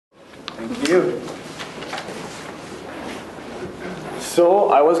Thank you. So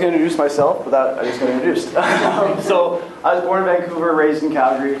I was going to introduce myself, but I just got introduced. So I was born in Vancouver, raised in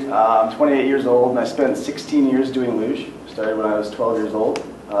Calgary. I'm 28 years old, and I spent 16 years doing luge. Started when I was 12 years old.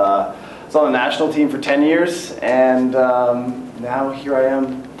 I was on the national team for 10 years, and now here I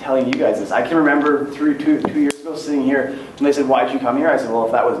am telling you guys this. I can remember two years ago sitting here, and they said, "Why'd you come here?" I said, "Well,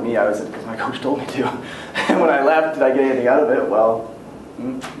 if that was me, I was because my coach told me to." And when I left, did I get anything out of it? Well,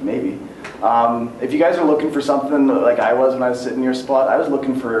 maybe. If you guys are looking for something like I was when I was sitting in your spot, I was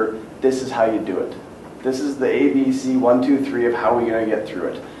looking for, this is how you do it. This is the ABC 1, 2, 3 of how we're going to get through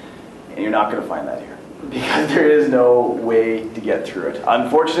it. And you're not going to find that here. Because there is no way to get through it.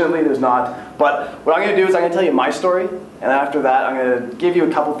 Unfortunately, there's not. But what I'm going to do is I'm going to tell you my story. And after that, I'm going to give you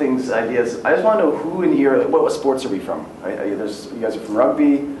a couple things, ideas. I just want to know who in here, what sports are we from? Right? You guys are from rugby,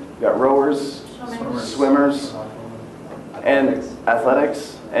 you got rowers, swimmers, and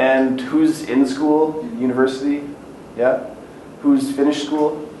athletics. And who's in school, university? Yeah? Who's finished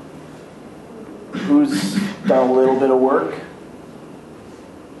school? Who's done a little bit of work?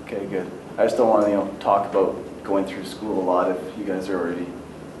 Okay, good. I just don't want to, talk about going through school a lot if you guys are already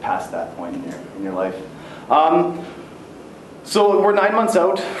past that point in your life. So we're 9 months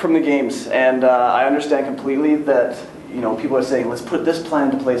out from the games, and I understand completely that people are saying, let's put this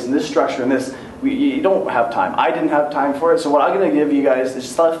plan into place and this structure and this. You don't have time. I didn't have time for it. So what I'm going to give you guys is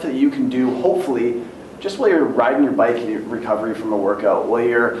stuff that you can do, hopefully, just while you're riding your bike in your recovery from a workout, while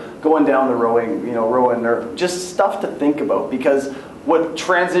you're going down the rowing, or just stuff to think about. Because what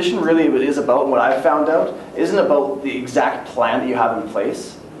transition really is about, and what I've found out, isn't about the exact plan that you have in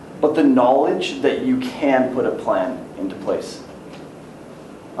place, but the knowledge that you can put a plan into place.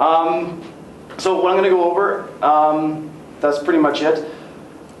 So what I'm going to go over, that's pretty much it.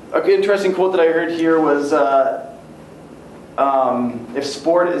 An interesting quote that I heard here was, "If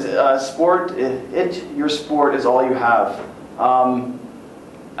sport is your sport is all you have."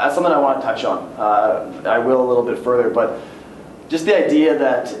 That's something I want to touch on. I will a little bit further, but just the idea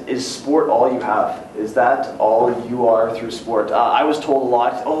that is sport all you have? Is that all you are through sport? I was told a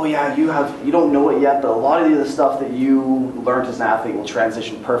lot. Oh yeah, you don't know it yet, but a lot of the stuff that you learned as an athlete will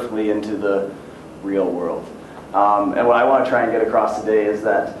transition perfectly into the real world. And what I want to try and get across today is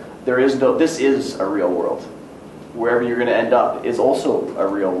that this is a real world. Wherever you're going to end up is also a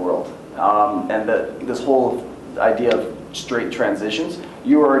real world. And that this whole idea of straight transitions,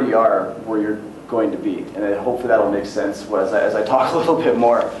 you already are where you're going to be. And hopefully that'll make sense as I talk a little bit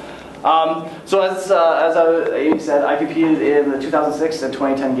more. So as Amy said, I competed in the 2006 and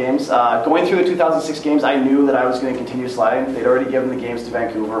 2010 games. Going through the 2006 games, I knew that I was going to continue sliding. They'd already given the games to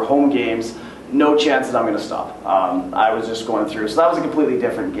Vancouver, home games. No chance that I'm going to stop. I was just going through. So that was a completely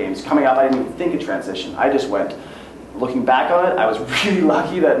different games. Coming up, I didn't even think of transition. I just went. Looking back on it, I was really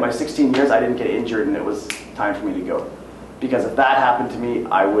lucky that in my 16 years I didn't get injured and it was time for me to go. Because if that happened to me,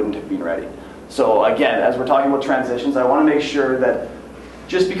 I wouldn't have been ready. So again, as we're talking about transitions, I want to make sure that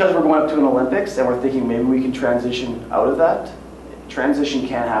just because we're going up to an Olympics and we're thinking maybe we can transition out of that, transition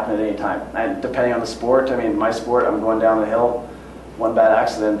can happen at any time. And depending on the sport, my sport, I'm going down the hill, one bad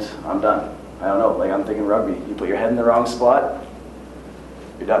accident, I'm done. I don't know, I'm thinking rugby. You put your head in the wrong spot,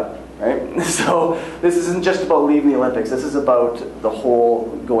 you're done, right? So this isn't just about leaving the Olympics. This is about the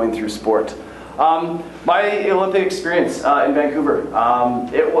whole going through sport. My Olympic experience in Vancouver,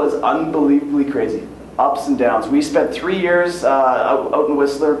 it was unbelievably crazy. Ups and downs. We spent 3 years out in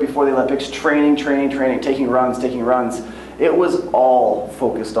Whistler before the Olympics, training, taking runs. It was all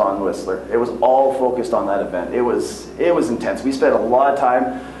focused on Whistler. It was all focused on that event. It was intense. We spent a lot of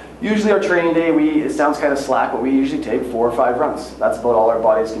time. Usually our training day, it sounds kind of slack, but we usually take 4 or 5 runs. That's about all our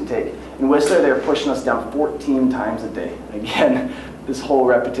bodies can take. In Whistler, they were pushing us down 14 times a day. Again, this whole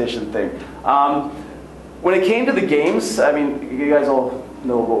repetition thing. When it came to the games, you guys all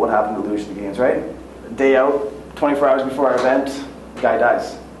know about what happened to luge at the games, right? Day out, 24 hours before our event, guy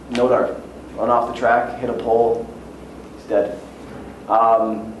dies. No dart. Run off the track, hit a pole, he's dead.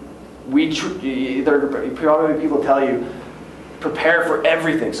 Probably people tell you, prepare for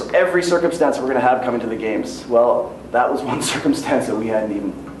everything. So every circumstance we're going to have coming to the games. Well, that was one circumstance that we hadn't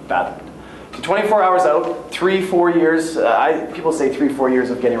even fathomed. So 24 hours out, 3-4 years. People say 3-4 years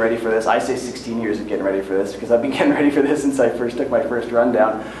of getting ready for this. I say 16 years of getting ready for this because I've been getting ready for this since I first took my first run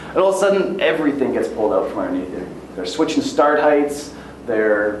down. And all of a sudden, everything gets pulled out from underneath you. They're switching start heights.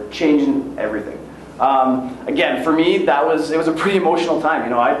 They're changing everything. Again, for me, it was a pretty emotional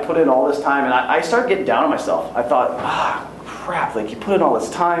time. I put in all this time, and I started getting down on myself. I thought, crap, you put in all this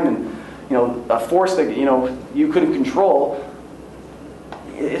time and, a force that, you couldn't control.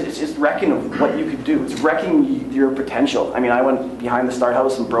 it's just wrecking of what you could do. It's wrecking your potential. I mean, I went behind the start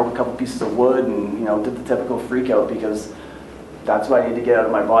house and broke a couple pieces of wood and, you know, did the typical freak out because that's what I need to get out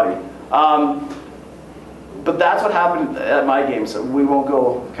of my body. But that's what happened at my game, so we won't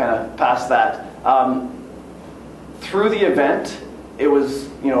go kind of past that. Through the event, it was,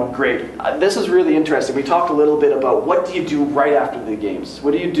 you know, great. This is really interesting. We talked a little bit about what do you do right after the games?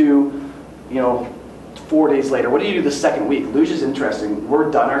 What do you do, you know, 4 days later? What do you do the second week? Luge is interesting.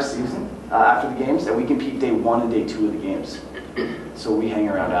 We're done our season after the games, and we compete day 1 and day 2 of the games. So we hang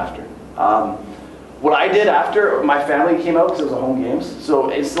around after. What I did after, my family came out because it was a home games.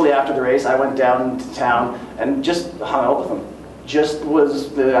 So instantly after the race, I went down to town and just hung out with them.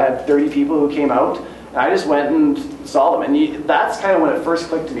 I had 30 people who came out, and I just went and saw them. And that's kind of when it first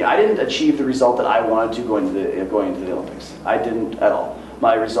clicked to me. I didn't achieve the result that I wanted to going into the Olympics. I didn't at all.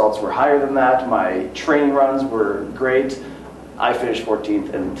 My results were higher than that. My training runs were great. I finished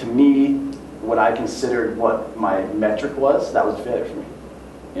 14th, and to me, when I considered what my metric was, that was a failure for me.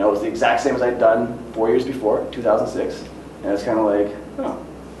 You know, it was the exact same as I'd done 4 years before, 2006, and it's kind of like, oh,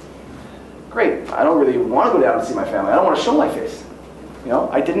 great. I don't really want to go down and see my family. I don't want to show my face. You know,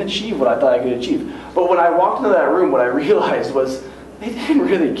 I didn't achieve what I thought I could achieve. But when I walked into that room, what I realized was they didn't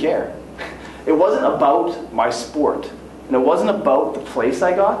really care. It wasn't about my sport, and it wasn't about the place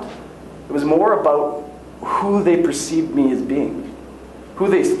I got. It was more about who they perceived me as being, who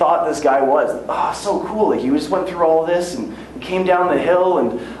they thought this guy was. Oh, so cool. Like, you just went through all this and came down the hill,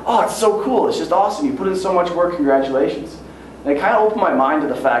 and oh, it's so cool. It's just awesome. You put in so much work. Congratulations. And it kind of opened my mind to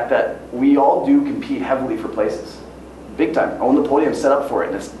the fact that we all do compete heavily for places. Big time. Own the podium, set up for it,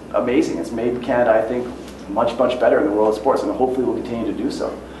 and it's amazing. It's made Canada, I think, much, much better in the world of sports, and hopefully we'll continue to do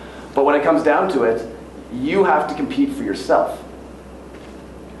so. But when it comes down to it, you have to compete for yourself.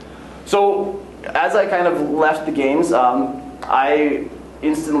 So as I kind of left the games, I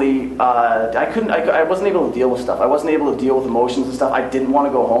instantly, I wasn't able to deal with stuff. I wasn't able to deal with emotions and stuff. I didn't want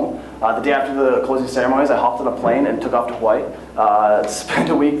to go home. The day after the closing ceremonies, I hopped on a plane and took off to Hawaii. Spent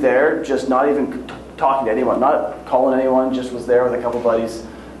a week there, just not even talking to anyone, not calling anyone, just was there with a couple buddies.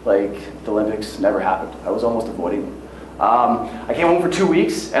 Like, the Olympics never happened. I was almost avoiding them. I came home for 2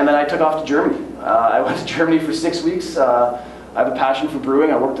 weeks, and then I took off to Germany. I went to Germany for 6 weeks. I have a passion for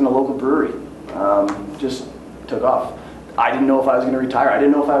brewing. I worked in a local brewery. Just took off. I didn't know if I was going to retire. I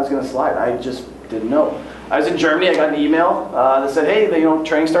didn't know if I was going to slide. I just didn't know. I was in Germany. I got an email that said, hey,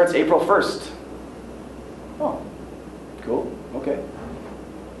 training starts April 1st. Oh, cool. Okay.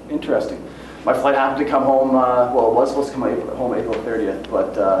 Interesting. My flight happened to come home, well, it was supposed to come home April 30th,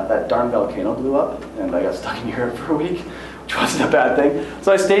 but that darn volcano blew up, and I got stuck in Europe for a week, which wasn't a bad thing.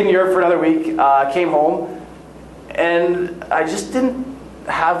 So I stayed in Europe for another week, came home, and I just didn't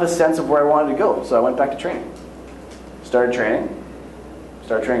have a sense of where I wanted to go, so I went back to training. Started training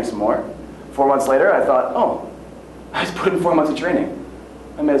some more. 4 months later, I thought, oh, I just put in 4 months of training.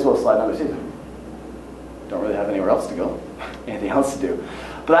 I may as well slide another season. Don't really have anywhere else to go, anything else to do.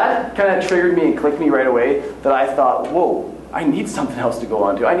 But that kind of triggered me and clicked me right away that I thought, whoa, I need something else to go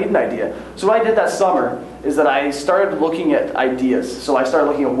on to. I need an idea. So what I did that summer is that I started looking at ideas. So I started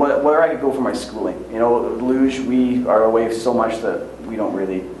looking at where I could go for my schooling. You know, Luge, we are away so much that we don't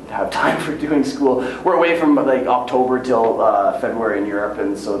really have time for doing school. We're away from like October till February in Europe,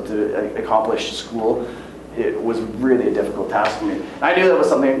 and so to accomplish school, it was really a difficult task for me. And I knew that was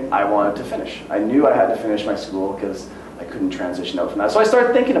something I wanted to finish. I knew I had to finish my school because I couldn't transition out from that. So I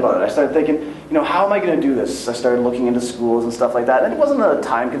started thinking about it. I started thinking, you know, how am I going to do this? I started looking into schools and stuff like that. And it wasn't a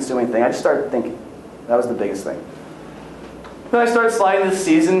time-consuming thing. I just started thinking. That was the biggest thing. Then I started sliding this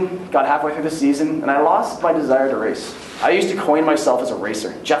season, got halfway through the season, and I lost my desire to race. I used to coin myself as a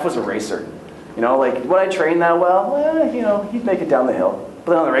racer. Jeff was a racer. You know, like, would I train that well? You know, he'd make it down the hill.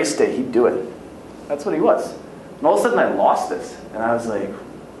 But then on the race day, he'd do it. That's what he was. And all of a sudden, I lost this. And I was like,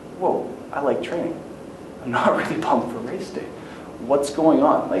 whoa, I like training. I'm not really pumped for race day. What's going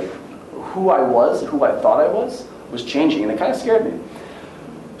on? Like, who I was, who I thought I was changing, and it kind of scared me.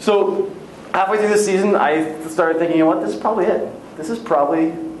 So, halfway through the season, I started thinking, you know what, this is probably it. This is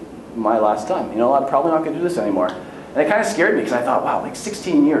probably my last time. You know, I'm probably not going to do this anymore. And it kind of scared me, because I thought, wow, like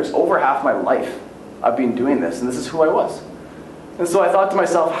 16 years, over half my life, I've been doing this, and this is who I was. And so I thought to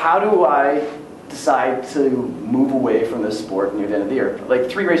myself, how do I decide to move away from this sport near the end of the year? Like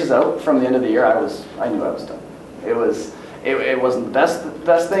 3 races out from the end of the year, I knew I was done. It wasn't the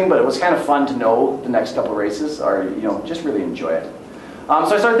best thing, but it was kind of fun to know the next couple of races, or you know, just really enjoy it.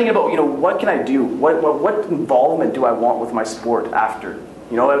 So I started thinking about, you know, what can I do? What involvement do I want with my sport after?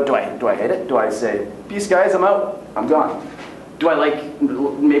 You know, do I hate it? Do I say, peace guys, I'm out, I'm gone? Do I like,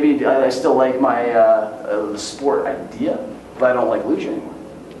 maybe I still like my sport idea, but I don't like luge anymore.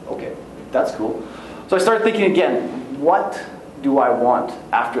 Okay, that's cool. So I started thinking again, what do I want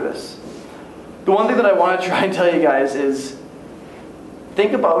after this? The one thing that I want to try and tell you guys is,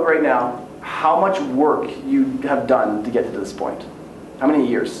 think about right now how much work you have done to get to this point. How many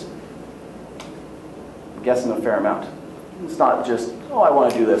years? I'm guessing a fair amount. It's not just, oh, I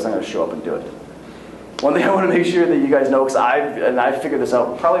want to do this, I'm going to show up and do it. One thing I want to make sure that you guys know, because I figured this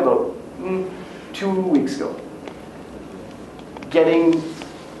out probably about 2 weeks ago. Getting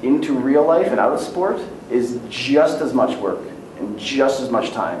into real life and out of sport is just as much work and just as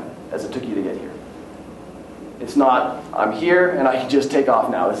much time as it took you to get here. It's not, I'm here and I can just take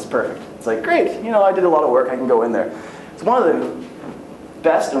off now, this is perfect. It's like, great, I did a lot of work, I can go in there. It's one of the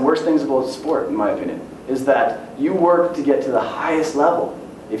best and worst things about sport, in my opinion, is that you work to get to the highest level.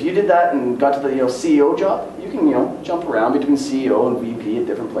 If you did that and got to the CEO job, you can jump around between CEO and VP at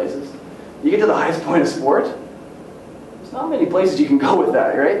different places. You get to the highest point of sport, there's not many places you can go with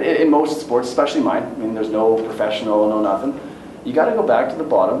that, right? In most sports, especially mine. I mean, there's no professional, no nothing. You got to go back to the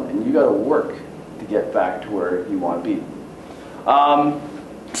bottom and you got to work to get back to where you want to be.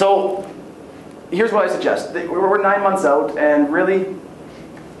 So here's what I suggest. We're 9 months out, and really,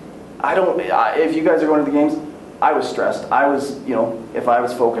 if you guys are going to the games, I was stressed. I was, if I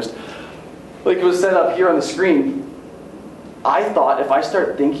was focused. Like it was set up here on the screen, I thought if I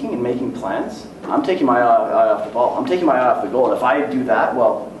start thinking and making plans, I'm taking my eye off the ball. I'm taking my eye off the goal. And if I do that,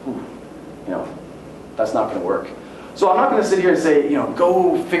 well, that's not going to work. So I'm not going to sit here and say,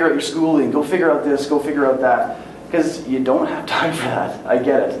 go figure out your schooling, go figure out this, go figure out that, because you don't have time for that. I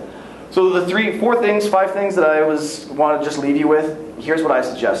get it. So the 5 things that I want to just leave you with, here's what I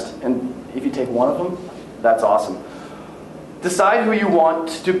suggest. And if you take one of them, that's awesome. Decide who you want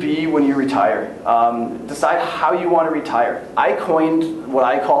to be when you retire. Decide how you want to retire. I coined what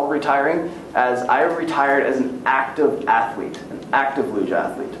I call retiring as I retired as an active athlete, an active luge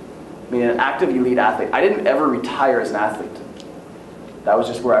athlete. I mean, an active elite athlete. I didn't ever retire as an athlete. That was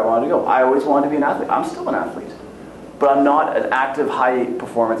just where I wanted to go. I always wanted to be an athlete. I'm still an athlete. But I'm not an active,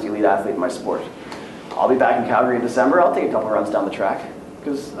 high-performance elite athlete in my sport. I'll be back in Calgary in December. I'll take a couple runs down the track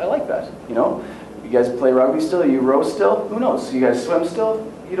because I like that, You guys play rugby still? You row still? Who knows? You guys swim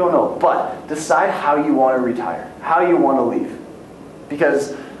still? You don't know. But decide how you want to retire, how you want to leave.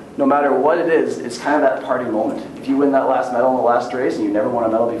 Because no matter what it is, it's kind of that party moment. If you win that last medal in the last race and you never won a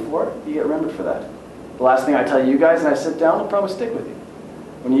medal before, you get remembered for that. The last thing I tell you guys and I sit down, I'll probably stick with you.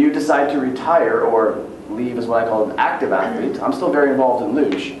 When you decide to retire or leave as what I call an active athlete, I'm still very involved in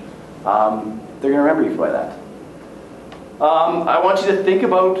luge, they're going to remember you by that. I want you to think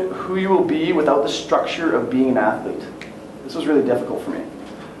about who you will be without the structure of being an athlete. This was really difficult for me.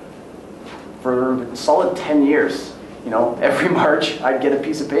 For a solid 10 years, every March I'd get a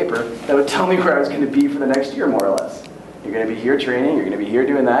piece of paper that would tell me where I was going to be for the next year, more or less. You're going to be here training, you're going to be here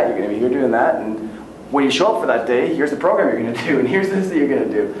doing that, you're going to be here doing that, and when you show up for that day, here's the program you're going to do, and here's this that you're going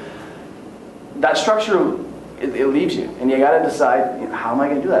to do. That structure, it leaves you, and you got to decide, how am I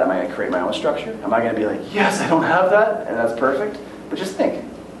going to do that? Am I going to create my own structure? Am I going to be like, yes, I don't have that, and that's perfect? But just think.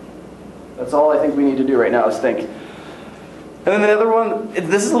 That's all I think we need to do right now is think. And then the other one,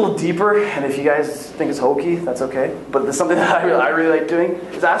 this is a little deeper, and if you guys think it's hokey, that's okay. But there's something that I really like doing,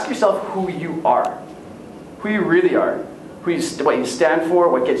 is ask yourself who you are. Who you really are. What you stand for,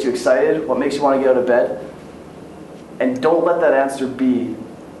 what gets you excited, what makes you want to get out of bed. And don't let that answer be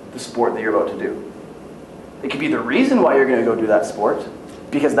the sport that you're about to do. It could be the reason why you're going to go do that sport,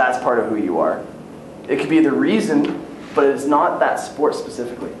 because that's part of who you are. It could be the reason, but it's not that sport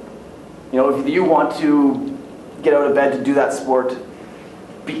specifically. If you want to get out of bed to do that sport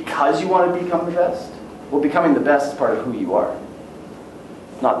because you want to become the best, well, becoming the best is part of who you are,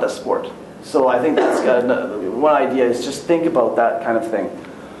 not the sport. So I think that's one idea is just think about that kind of thing.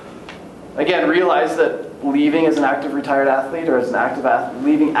 Again, realize that leaving as an active retired athlete or as an active athlete,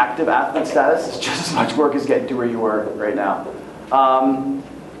 leaving active athlete status is just as much work as getting to where you were right now.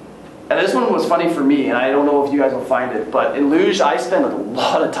 And this one was funny for me, and I don't know if you guys will find it, but in luge, I spent a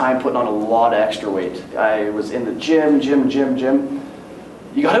lot of time putting on a lot of extra weight. I was in the gym.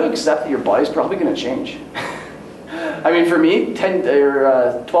 You got to accept that your body's probably going to change. I mean, for me,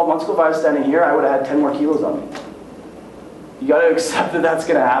 12 months ago, if I was standing here, I would have had 10 more kilos on me. You got to accept that that's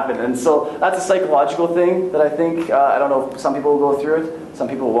going to happen. And so that's a psychological thing that I think, I don't know if some people will go through it, some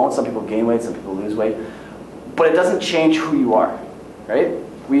people won't, some people gain weight, some people lose weight. But it doesn't change who you are, right?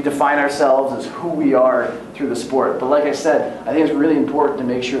 We define ourselves as who we are through the sport. But like I said, I think it's really important to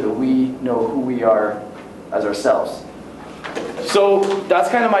make sure that we know who we are as ourselves. So that's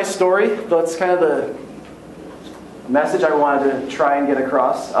kind of my story. That's kind of the message I wanted to try and get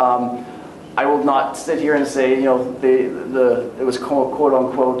across. I will not sit here and say, you know, it was quote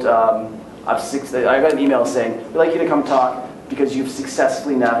unquote, I got an email saying, we'd like you to come talk because you've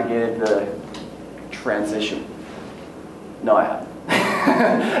successfully navigated the transition. No, I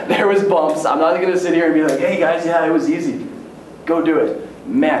haven't. There was bumps. I'm not going to sit here and be like, hey guys, yeah, it was easy. Go do it.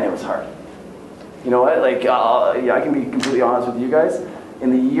 Man, it was hard. You know what? Like, yeah, I can be completely honest with you guys. In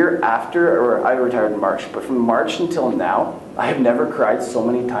the year after, or I retired in March, but from March until now, I have never cried so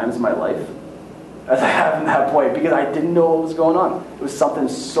many times in my life as I have in that point, because I didn't know what was going on. It was something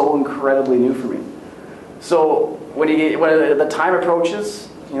so incredibly new for me. So when the time approaches,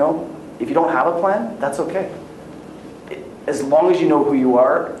 you know, if you don't have a plan, that's okay. As long as you know who you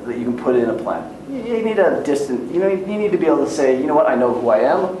are, that you can put in a plan. You need you need to be able to say, you know what, I know who I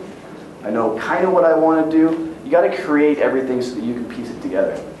am. I know kind of what I want to do. You got to create everything so that you can piece it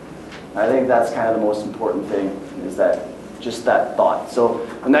together. I think that's kind of the most important thing, is that just that thought. So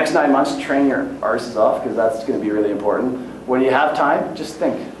the next 9 months, train your arses off, because that's going to be really important. When you have time, just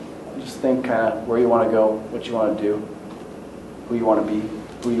think. Just think kind of where you want to go, what you want to do, who you want to be,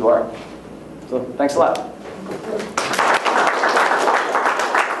 who you are. So thanks a lot.